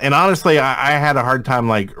honestly I had a hard time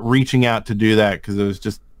like reaching out to do that because it was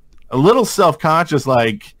just a little self-conscious,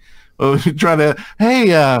 like trying to, hey,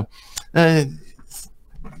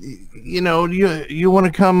 you know, you want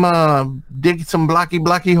to come dig some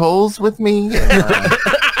blocky holes with me?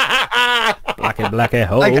 Blocky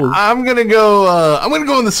holes. Like, I'm gonna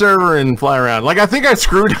go in the server and fly around. Like, I think I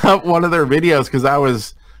screwed up one of their videos because I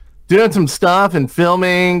was doing some stuff and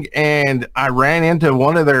filming, and I ran into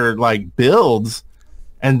one of their like builds,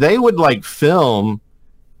 and they would like film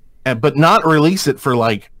but not release it for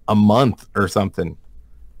like a month or something.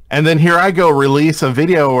 And then here I go release a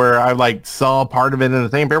video where I like saw part of it in the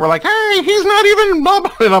thing. People were like, "Hey, he's not even blah,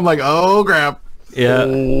 blah." And I'm like, "Oh crap." Yeah.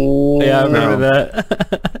 Yeah, I remember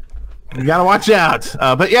that. You gotta watch out.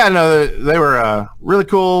 But yeah, no, they were really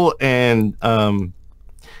cool, and it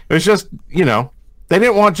was just, you know, they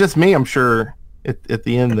didn't want just me. I'm sure at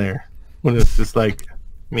the end there when it's just like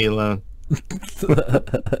me alone.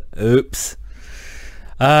 Oops.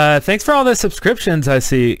 Thanks for all the subscriptions I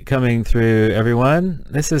see coming through, everyone.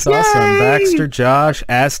 This is awesome. Yay! Baxter, Josh,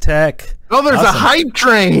 Aztec. Oh, there's a hype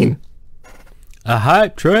train. A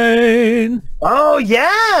hype train. Oh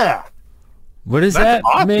yeah. What does That's that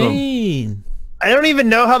awesome. mean? I don't even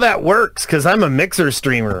know how that works because I'm a Mixer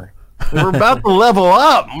streamer. We're about to level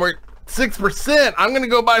up. We're 6%. I'm gonna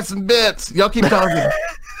go buy some bits. Y'all keep talking. I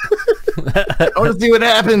want to see what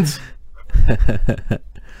happens.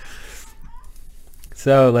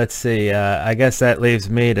 So let's see. I guess that leaves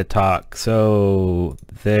me to talk. So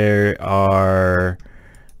there are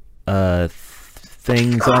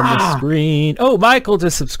things on the screen. Oh, Michael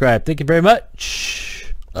just subscribed. Thank you very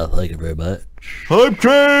much. Thank you very much. Hype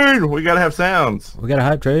train. We gotta have sounds. We got a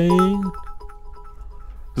hype train.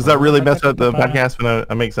 Does that really mess up the podcast when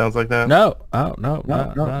I make sounds like that? No. Oh, no.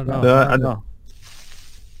 No.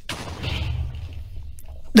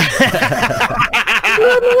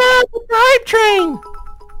 Hype train.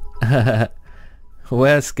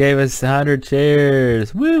 Wes gave us 100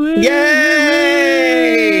 cheers. Woo woo!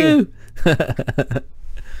 Yay!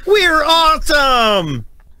 We're awesome.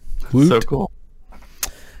 So cool.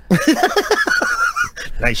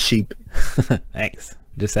 Nice sheep. Thanks.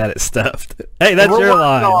 Just had it stuffed. Hey, that's your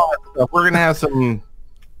line. We're gonna have some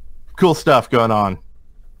cool stuff going on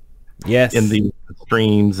Yes. in the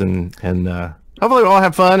streams, and hopefully we'll all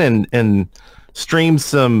have fun and stream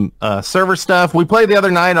some server stuff. We played the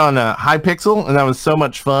other night on Hypixel, and that was so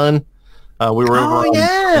much fun. We were over on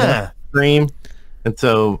the stream, and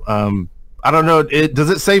so I don't know. Does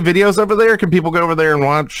it say videos over there? Can people go over there and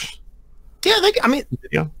watch? Yeah,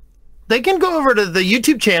 Video? they can go over to the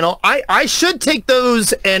YouTube channel. I should take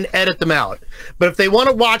those and edit them out. But if they want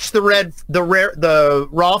to watch the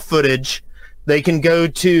raw footage, they can go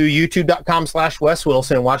to youtube.com/Wes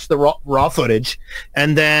Wilson and watch the raw footage.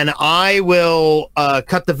 And then I will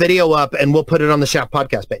cut the video up and we'll put it on the Shaft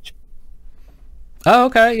podcast page. Oh,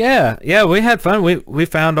 okay. Yeah. We had fun. We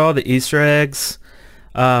found all the Easter eggs.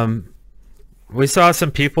 We saw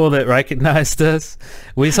some people that recognized us.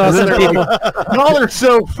 We saw some people. Y'all are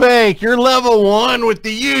so fake. You're level 1 with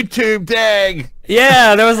the YouTube tag.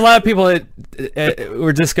 Yeah, there was a lot of people that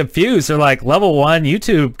were just confused. They're like, level 1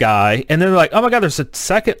 YouTube guy. And they're like, oh my God, there's a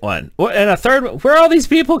second one. And a third one. Where are all these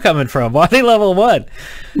people coming from? Why are they level 1?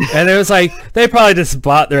 And it was like, they probably just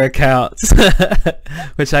bought their accounts.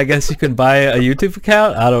 Which I guess you can buy a YouTube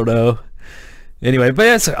account. I don't know. Anyway, but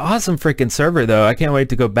it's an awesome freaking server, though. I can't wait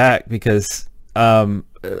to go back because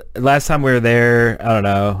last time we were there, I don't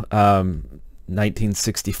know,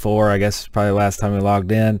 1964, I guess, probably the last time we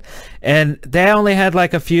logged in, and they only had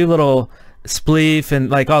like a few little spleef and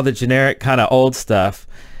like all the generic kind of old stuff,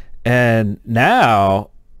 and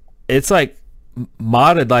now it's like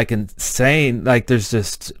modded like insane. Like there's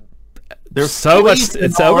so much.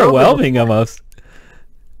 It's overwhelming almost.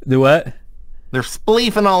 The what? They're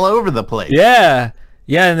spleefing all over the place. Yeah.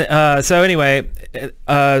 And so anyway,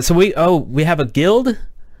 so we have a guild.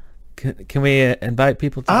 Can we invite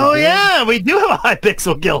people to the guild? Yeah, we do have a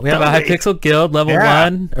Hypixel guild. We have a Hypixel guild, level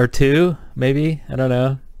 1 or 2, maybe. I don't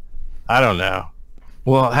know.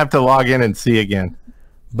 We'll have to log in and see again.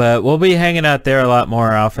 But we'll be hanging out there a lot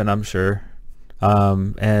more often, I'm sure.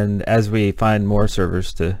 And as we find more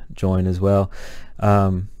servers to join as well.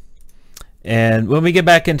 And when we get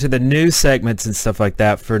back into the news segments and stuff like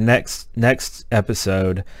that for next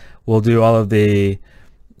episode, we'll do all of the,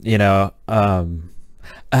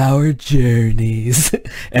 our journeys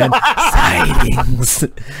and sightings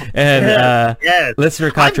and listener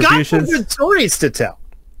contributions. I've got some good stories to tell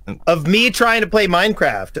of me trying to play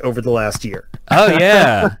Minecraft over the last year. Oh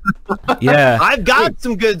yeah, yeah. I've got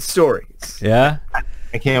some good stories. Yeah,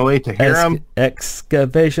 I can't wait to hear them.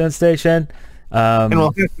 Excavation station. And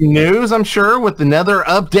we'll have some news, I'm sure, with the Nether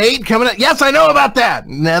update coming out. Yes, I know about that.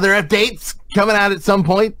 Nether updates coming out at some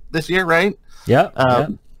point this year, right? Yep.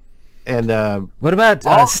 And what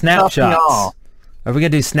about snapshots? Are we gonna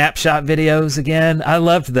do snapshot videos again? I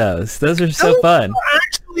loved those. Those are so fun.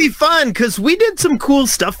 Actually fun because we did some cool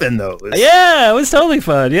stuff in those. Yeah, it was totally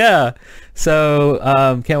fun. Yeah.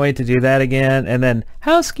 So can't wait to do that again. And then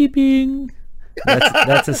housekeeping.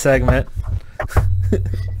 That's a segment.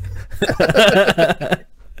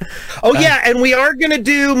 Oh yeah, and we are gonna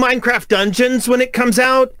do Minecraft Dungeons when it comes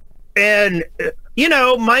out. and you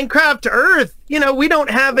know, Minecraft Earth, you know, we don't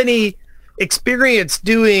have any experience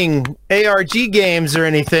doing ARG games or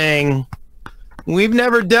anything. We've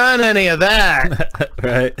never done any of that.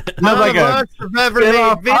 Right. None like of a us have ever made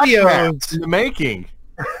spin-off podcast videos. in the making.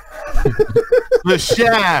 The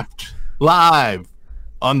Shaft live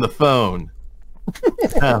on the phone.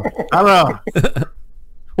 I don't know.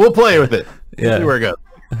 We'll play with it. Yeah. See where it goes.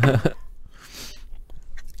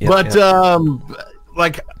 Yep, But yep.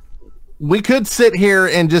 like, we could sit here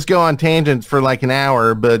and just go on tangents for like an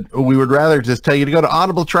hour, but we would rather just tell you to go to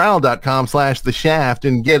audibletrial.com/the shaft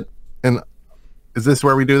and get an. Is this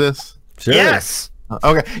where we do this? Sure. Yes.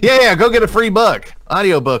 Okay. Yeah. Go get a free book,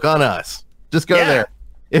 audiobook on us. Just go Yeah.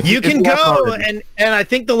 there. You can go, and I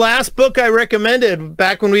think the last book I recommended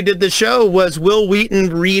back when we did the show was Will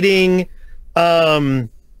Wheaton reading, what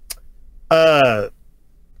was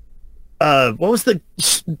the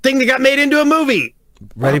thing that got made into a movie?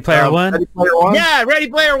 Ready Player One? Ready Player One? Yeah, Ready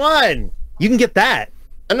Player One. You can get that.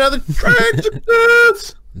 Another tragedy.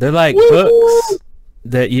 They're like books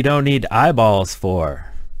that you don't need eyeballs for.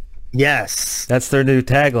 Yes. That's their new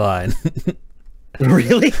tagline.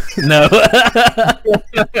 Really? No.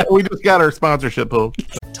 We just got our sponsorship pulled.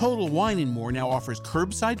 Total Wine & More now offers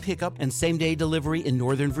curbside pickup and same-day delivery in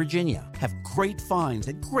Northern Virginia. Have great finds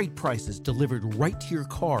at great prices delivered right to your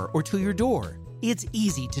car or to your door. It's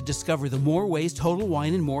easy to discover the more ways Total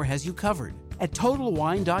Wine & More has you covered at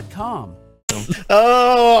TotalWine.com.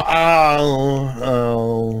 Oh.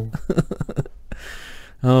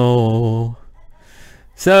 Oh.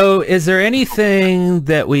 So, is there anything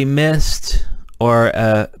that we missed or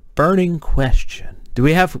a burning question? Do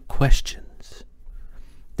we have questions?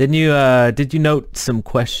 Did you note some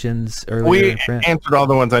questions earlier? We Brent? answered all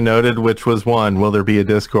the ones I noted, which was one, will there be a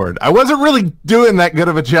Discord? I wasn't really doing that good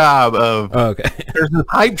of a job of, Oh, okay. there's this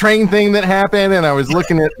hype train thing that happened, and I was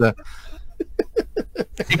looking at it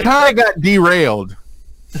kind of got derailed.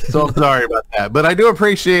 So I'm sorry about that. But I do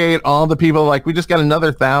appreciate all the people, like we just got another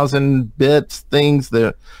 1,000 bits things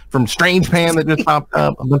from Strange Pan that just popped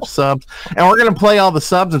up, a bunch of subs. And we're going to play all the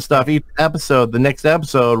subs and stuff each episode. The next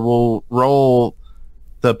episode we'll roll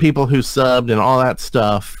the people who subbed and all that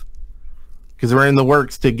stuff, because we're in the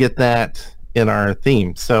works to get that in our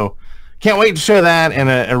theme. So can't wait to show that, and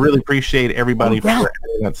I really appreciate everybody for adding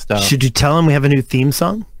that stuff. Should you tell him we have a new theme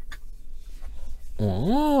song?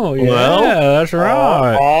 Oh, yeah, Well, that's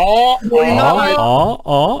right.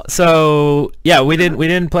 So, yeah, we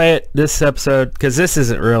didn't play it this episode because this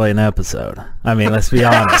isn't really an episode. I mean, let's be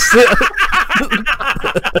honest.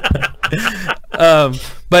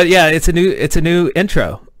 But yeah, it's a new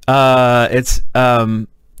intro. It's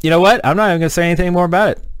you know what? I'm not even gonna say anything more about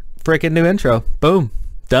it. Freaking new intro. Boom,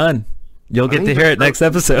 done. You'll get to hear it next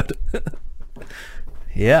episode.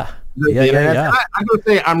 Yeah. Yeah. I gotta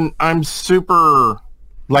say, I'm super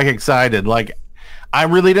excited. Like, I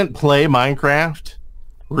really didn't play Minecraft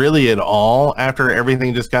really at all after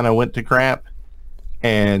everything just kind of went to crap.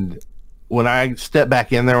 And when I stepped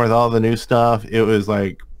back in there with all the new stuff, it was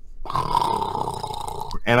like,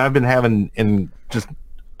 and I've been having just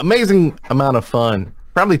amazing amount of fun.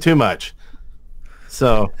 Probably too much.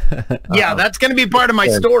 So Yeah, that's going to be part of my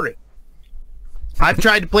story. I've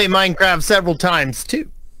tried to play Minecraft several times too.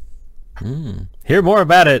 Hear more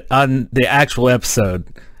about it on the actual episode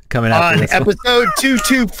coming out. On episode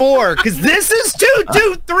 224, because this is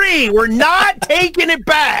 223. We're not taking it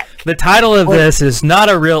back. The title of this is not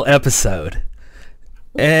a real episode.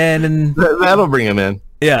 And that'll bring him in.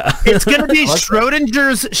 yeah. It's going to be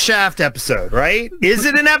Schrodinger's Shaft episode, right? Is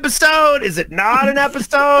it an episode? Is it not an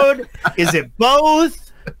episode? Is it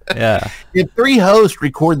both? Yeah. If 3 hosts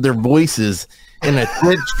record their voices in a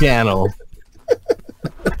Twitch channel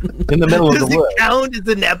in the middle of Does the it woods. count as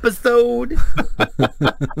an episode?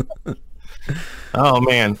 Oh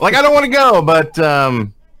man, I don't want to go, but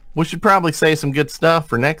we should probably say some good stuff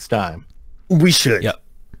for next time. We should. Yep.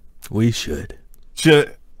 We should.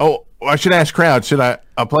 I should ask crowd. Should I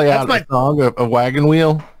play out a song of Wagon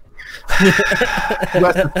Wheel? That's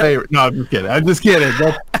the favorite. No, I'm just kidding.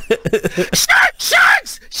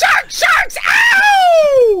 Sharks!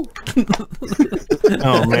 Ow!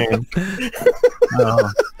 Oh man.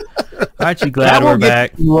 Aren't you glad we're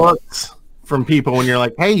back? Looks from people when you're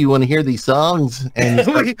like, hey, you want to hear these songs? And you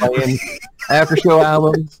start playing after show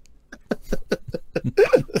albums.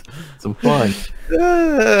 Some fun.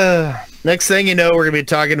 Next thing you know, we're going to be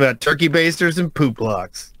talking about turkey basters and poop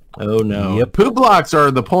blocks. Oh no. Yep. Poop blocks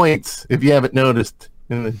are the points, if you haven't noticed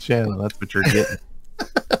in the channel. That's what you're getting.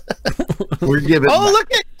 We're giving. Oh,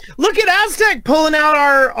 look at Aztec pulling out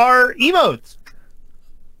our emotes.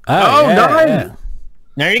 Oh, yeah, nice. yeah.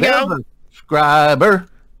 There you go. Subscriber.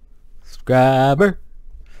 subscriber.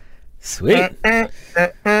 Sweet.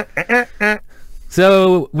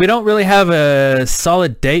 So we don't really have a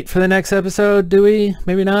solid date for the next episode, do we?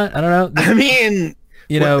 Maybe not. I don't know. I mean,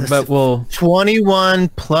 But we'll 21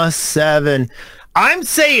 plus 7. I'm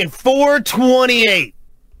saying 428.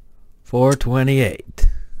 428.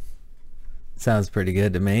 Sounds pretty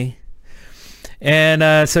good to me.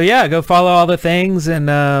 And so yeah, go follow all the things, and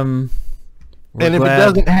And if it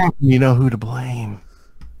doesn't happen, you know who to blame.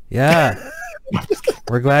 Yeah.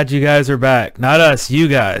 We're glad you guys are back. Not us, you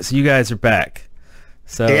guys. You guys are back.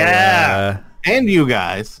 So Yeah. And you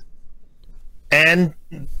guys. And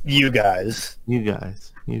you guys. You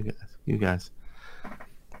guys. You guys. You guys.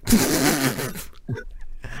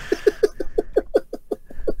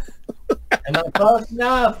 Am I close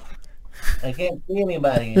enough? I can't see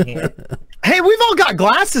anybody in here. Hey, we've all got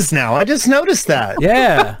glasses now. I just noticed that.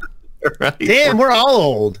 yeah. Right. Damn, we're all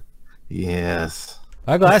old. Yes.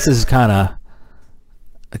 My glasses is kind of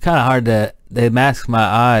hard to, they mask my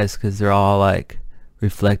eyes because they're all like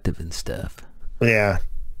reflective and stuff. Yeah.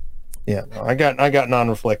 Yeah. No, I got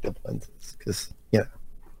non-reflective lenses because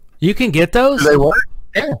You can get those? Do they work?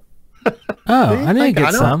 Yeah. Oh, I didn't Like, get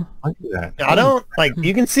I don't- some. I do that. I don't like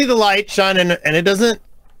you can see the light shining and it doesn't.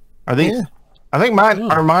 Are these? Yeah. I think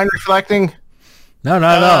are mine reflecting? No,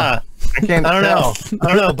 not at all. I can't. I don't tell. know. I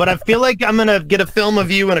don't know, but I feel like I'm gonna get a film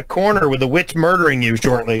of you in a corner with a witch murdering you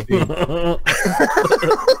shortly. Is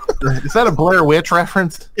that a Blair Witch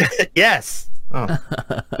reference? Yes. Oh,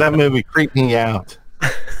 that movie creeped me out.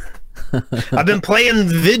 I've been playing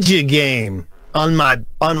the video game on my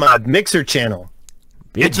Mixer channel.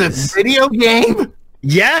 It's a video game.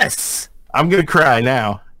 Yes. I'm gonna cry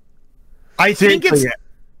now. I think it's Seriously.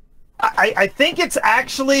 I think it's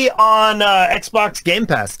actually on Xbox Game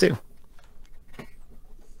Pass too.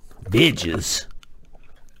 Bitches.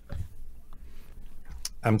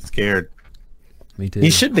 I'm scared. Me too. You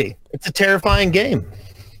should be. It's a terrifying game.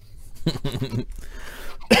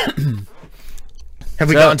 Have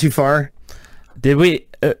we gone too far? Did we,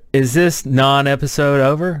 is this non-episode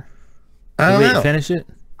over? I Did don't we know. finish it?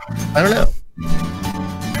 I don't know.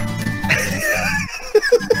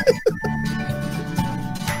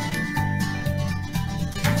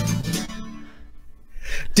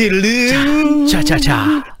 Diddle-oo.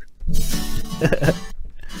 Cha-cha-cha.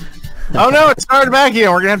 Oh no, it started back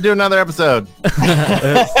again. We're gonna have to do another episode.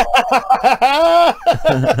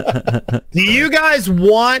 Do you guys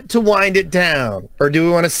want to wind it down, or do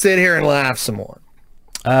we want to sit here and laugh some more?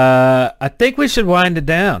 I think we should wind it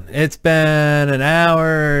down. It's been an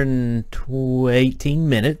hour and 18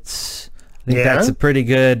 minutes. I think Yeah. that's a pretty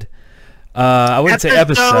good, I wouldn't say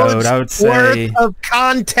episode. I would say, worth of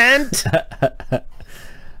content.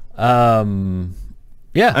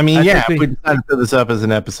 yeah. I mean, yeah, think if we decided to put this up as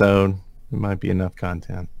an episode, it might be enough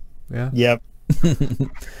content. yeah. Yep.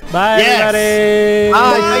 Bye, Yes.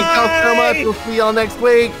 everybody. Thank y'all so much. We'll see y'all next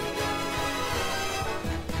week.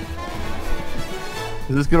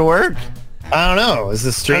 Is this gonna work? I don't know. Is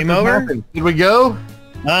the stream Nothing over? happened. Did we go?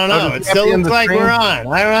 I don't know. Oh, It just still happy in looks the like stream? we're on.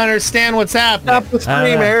 I don't understand what's happening. Stop the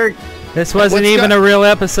stream, Eric. This wasn't What's even go- a real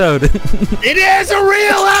episode. It is a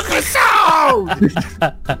real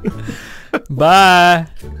episode. Bye.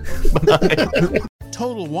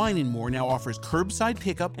 Total Wine & More now offers curbside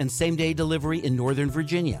pickup and same-day delivery in Northern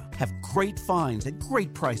Virginia. Have great finds at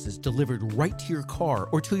great prices delivered right to your car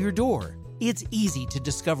or to your door. It's easy to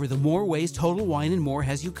discover the more ways Total Wine & More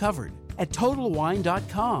has you covered at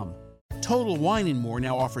TotalWine.com. Total Wine & More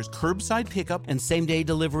now offers curbside pickup and same-day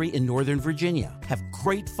delivery in Northern Virginia. Have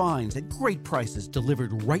great finds at great prices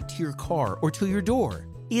delivered right to your car or to your door.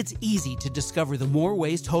 It's easy to discover the more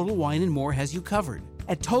ways Total Wine & More has you covered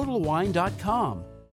at TotalWine.com.